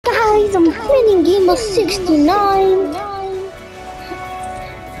guys, I'm playing Gamer 69.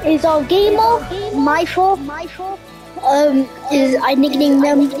 Is our gamer my fault? Is I nicknamed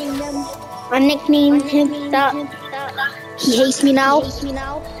them. I nicknamed him that. He hates me now.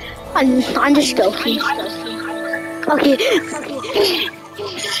 I'm just joking. Okay.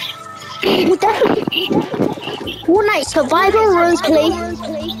 Fortnite Survivor Roleplay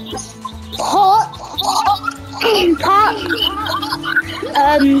part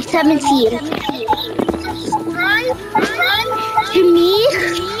 17. To me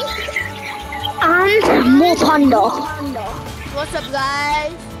and more thunder. What's up,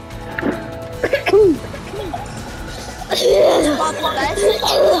 guys?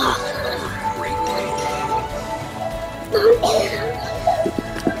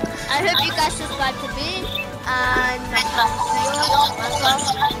 I hope you guys subscribe to me and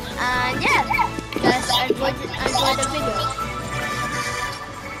and yeah, guys, enjoy the video.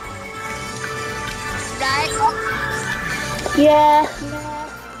 Right? Yeah.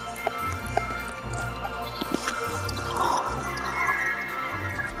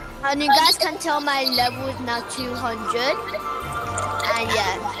 And you guys can tell my level is now 200. And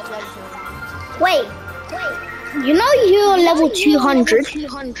yeah. Wait. You know you're level 200.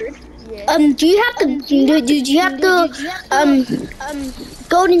 Yeah. Do you have to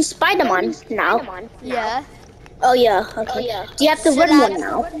Golden Spider-Man now? Yeah. Oh yeah. Okay. Do you have to run one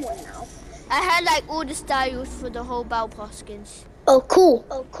now? I had like all the styles for the whole Battle Pass skins. Oh cool.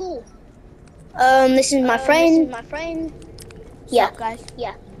 This is my friend. Yeah. What's up, guys?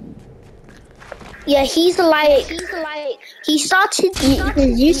 Yeah, he started his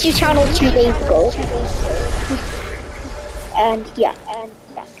YouTube channel 2 days ago. And yeah.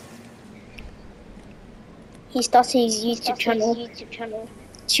 He started his YouTube channel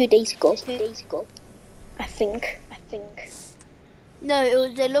 2 days ago. I think. No, it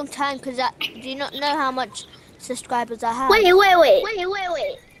was a long time because do you not know how much subscribers I have? Wait.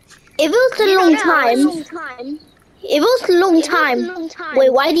 If it was a long time.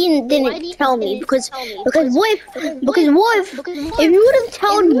 Wait, why didn't tell me? Because what if you would have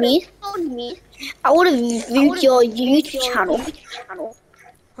told me, I would have viewed your YouTube channel.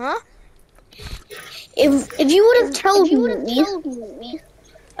 Huh? If you would have told me,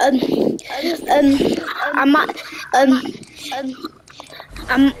 I might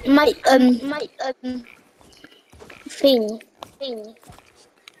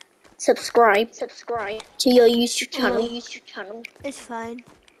subscribe to your YouTube channel. It's fine.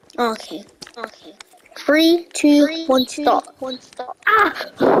 Okay. 3, 2, 1, stop. Ah!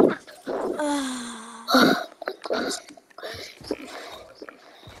 Oh my God.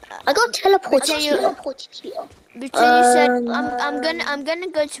 I got teleported here. Because you said I'm gonna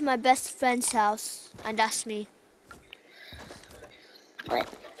go to my best friend's house, and that's me. Wait.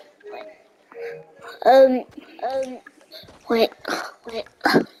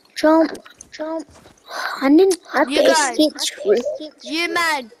 Jump. I didn't have to escape through. You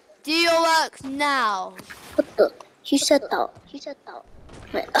man, do your work now. What the? You said that.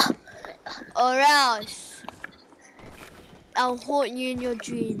 Wait. Or else I'll haunt you in your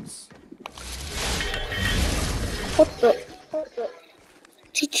dreams. What the?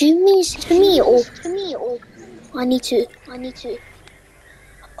 Did you mean to me or? I need to. I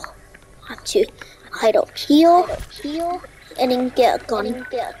have to hide up here and then get a gun.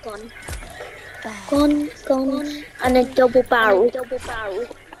 Gun, and a double barrel.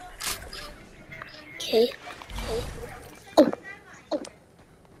 Okay. Oh.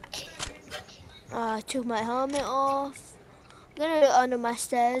 I took my helmet off. I'm gonna go under my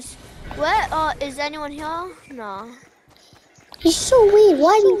stairs. Where? Is anyone here? No. He's so weird.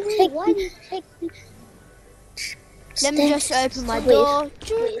 Why do you take me? Let me just open my door.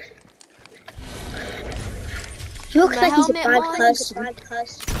 He looks like he's a bad person.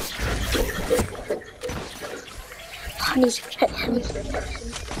 I need to check him.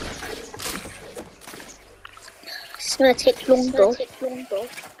 It's gonna take long though.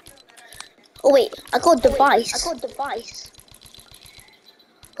 Oh wait, I got a device.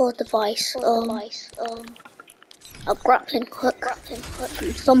 A grappling hook.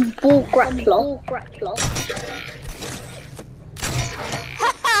 Some ball grappler.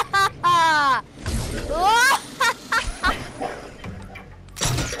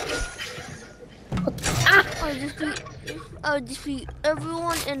 I'll defeat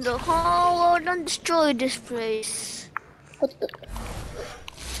everyone in the whole world and destroy this place. What the?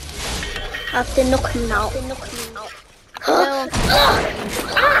 I have to knock him out.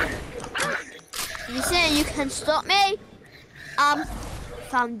 You saying you can stop me?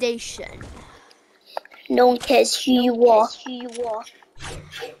 Foundation. No one cares who you are.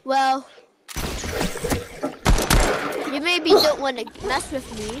 Well, you maybe don't want to mess with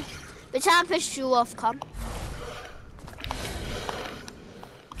me, but time to piss you off, come.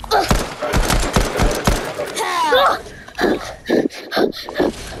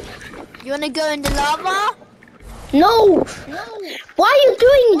 You want to go in the lava? No. Why are you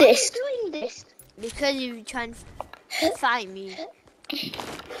doing this? Because you're trying to fight me.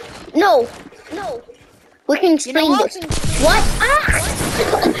 No. We can explain this. What?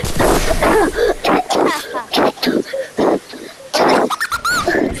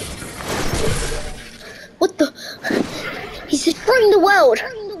 What the? He's destroying the world.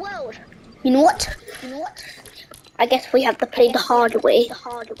 You know what? I guess we have to play the hard way.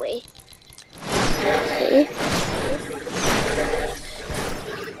 Okay.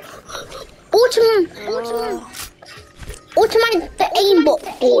 Automate the aimbot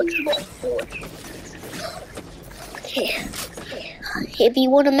board. Okay. If you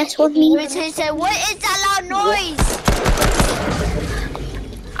want to mess with me, Richard said, what is that loud noise?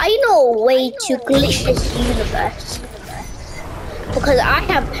 I know a way to glitch this universe. Because I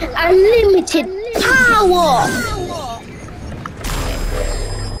have unlimited power.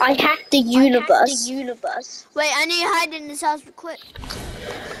 I hacked the universe. Wait, I need to hide in this house real quick.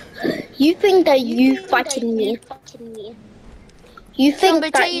 You think that you fighting me? You think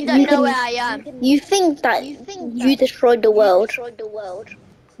that you don't know where I am. You think that you destroyed the world?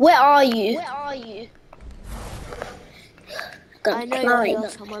 Where are you? I know you're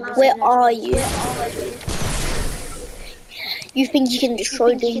somewhere. Where are you? You think you can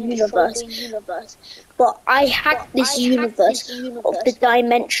destroy the universe? But I hacked this universe of the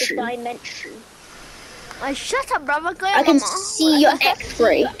dimension. Shut up, brother. I can see your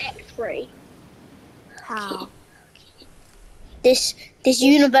X-ray. How? This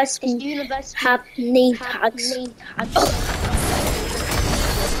universe can have name tags.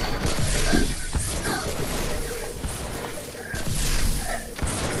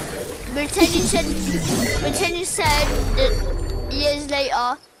 Pretend you said that years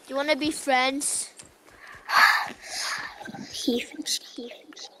later, do you want to be friends? He thinks.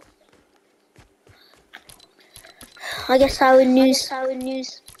 I guess I would use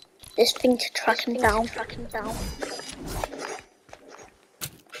this thing to track him down.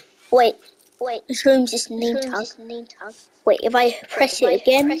 Wait. It shows his name tag. Wait, if I press it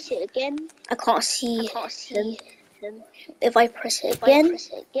again, I can't see him. If I press it again,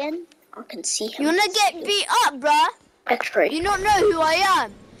 I can see him. You wanna get beat up, bruh? X-ray. You don't know who I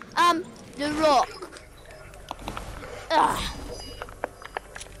am. The Rock. Ugh.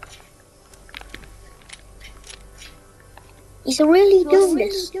 He's really doing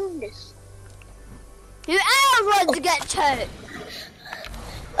this. Who else wants to get choked?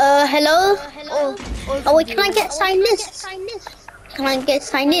 Hello? Oh wait, can I get signed in? Can I get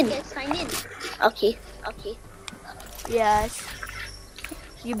signed in? Okay. Yes.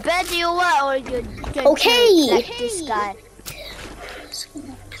 You better do what or you're going Okay. to like this guy.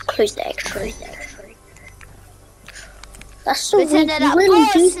 Close the X-ray. That's so weird. You Boss really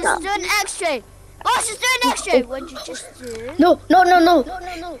do is that. doing X-ray. Boss is doing X-ray. What did you just do? No.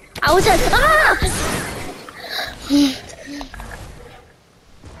 I was just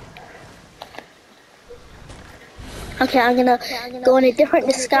Okay, I'm gonna go in a different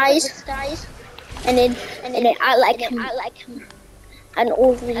disguise, and then act like him, and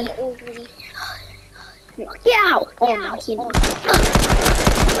overly. Yeah. Oh no, he.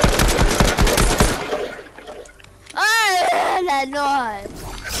 Oh, that noise.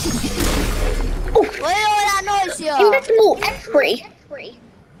 Oh. What is all that noise here? Invincible X-ray.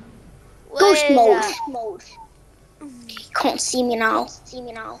 Ghost mode. He can't see me now.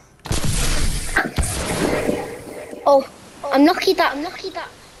 Oh, I'm lucky that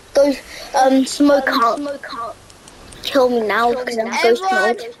those smoke can't kill me now because I'm ghost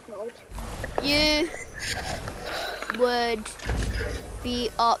mode. You would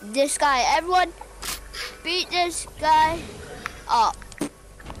beat up this guy. Everyone, beat this guy up.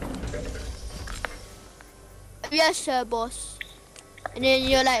 Yes, sir, boss. And then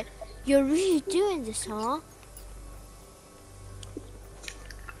you're like, you're really doing this, huh?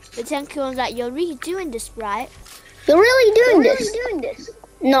 The Tenku like, you're really doing this, right? You're really doing this?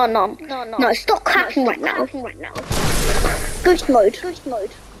 No. Stop clapping right now. Ghost mode.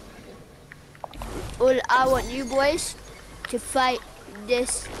 Well, I want you boys to fight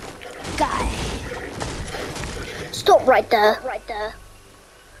this guy. Stop right there.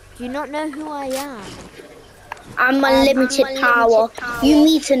 Do you not know who I am? I'm unlimited power. You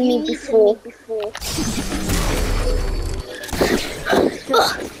meted me before.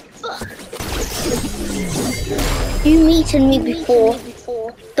 You meted me before.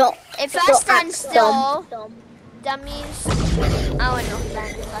 Don't. If I Don't stand act still, dumb. that means I will not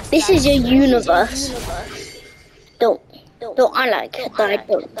stand if I stand. This is your universe. Don't I like that I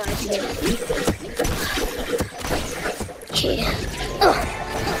don't. Okay.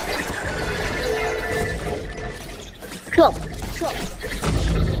 Drop.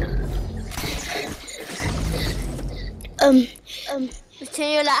 So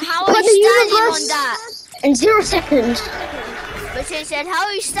you're like, how are you standing on that? In 0 seconds. But she said, how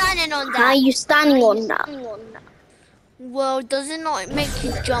are you standing on that? How are you standing on that? Well, does it not make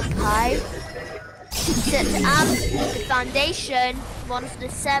you jump high? Since I'm the foundation, one of the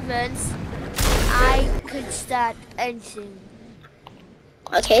sevens, I could start anything.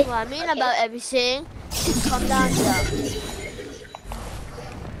 Okay. What I mean about everything is come down here.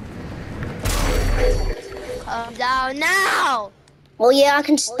 Come down now! Oh yeah, I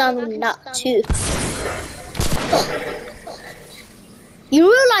can stand on that too. You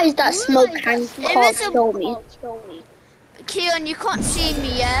realize that smoke can't kill me. Keon, you can't see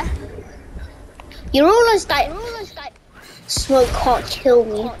me, yeah? You realize that smoke can't kill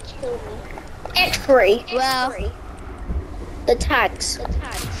me. X-ray. Well, The tags.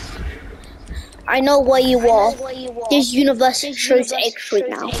 I know where you are. This universe shows X-ray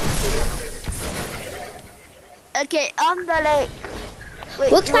now. okay, I'm the like.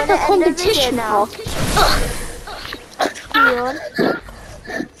 Wait, Looks like a competition now. Keon.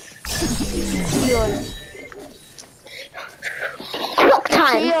 Keon. Clock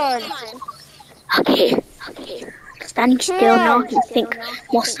time. Keon. Okay. Standing still now, I can think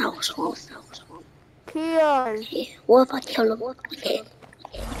more styles wrong. Keon. Okay. What if I kill him? Okay.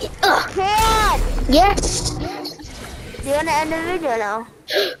 Keon! Yes. Do you want to end the video now?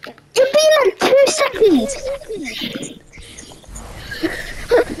 You've been like 2 seconds.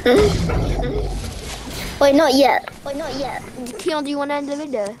 Wait, not yet. Keon, do you want to end the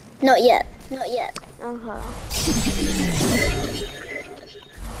video? Not yet. Okay.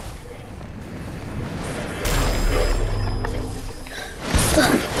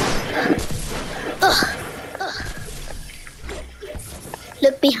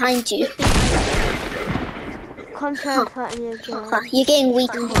 Look behind you. Come try and fight me again. You're getting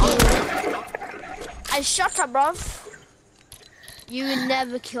weaker. I shut up, bruv. You will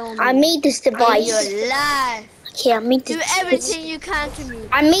never kill me. I made this device. In your life. Okay, I made this. Do everything you can to me.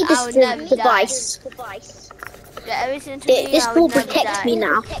 I made I will never this device. Do everything to me. This I will will never protect die. me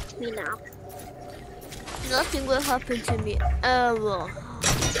now. Nothing will happen to me ever.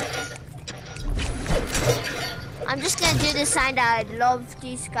 I'm just gonna do the sign that I love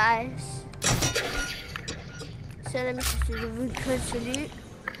these guys. So let me just do the root salute.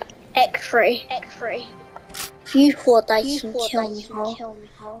 X-ray. You thought that you can kill me,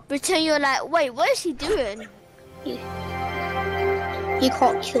 huh? Pretend you're like, wait, what is he doing? You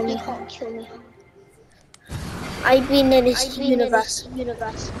can't kill me. I've been in this universe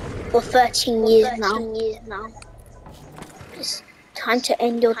for 13 years now. It's time to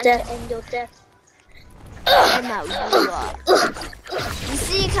end your death. I'm not what? You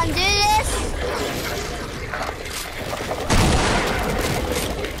see, you can do this?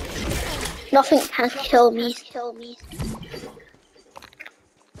 Nothing can kill me.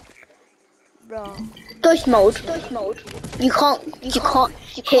 Bro. Ghost mode. You can't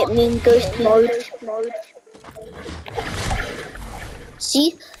hit me in ghost mode.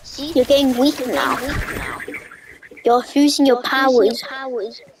 See? You're getting weaker now. You're losing your powers.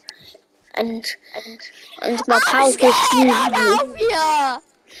 And my powers will fuse you.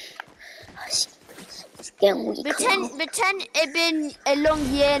 It's getting weaker. Pretend it's been a long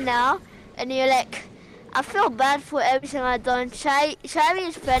year now, and you're like, I feel bad for everything I've done. Should I be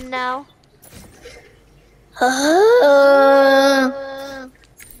his friend now?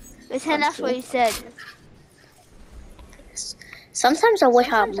 Pretend that's what you said. Sometimes I wish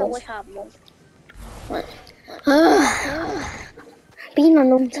I had more. Been a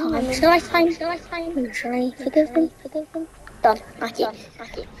long time. Shall I sign? Should I forgive them? Done. Okay.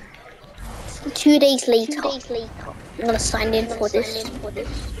 2 days later, I'm gonna sign in for this.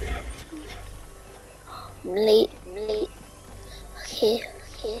 Late. Okay.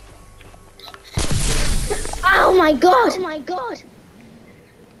 Oh my god!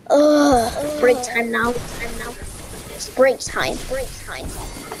 Break time now. It's break time.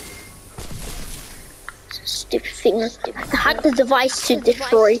 Stupid thing. I hacked the device to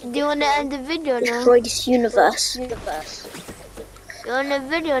destroy. Do you want to end the video now? Destroy this universe. You're on the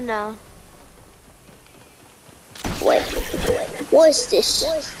video now. Wait. What is this?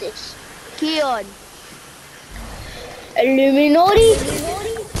 Keon. Illuminati?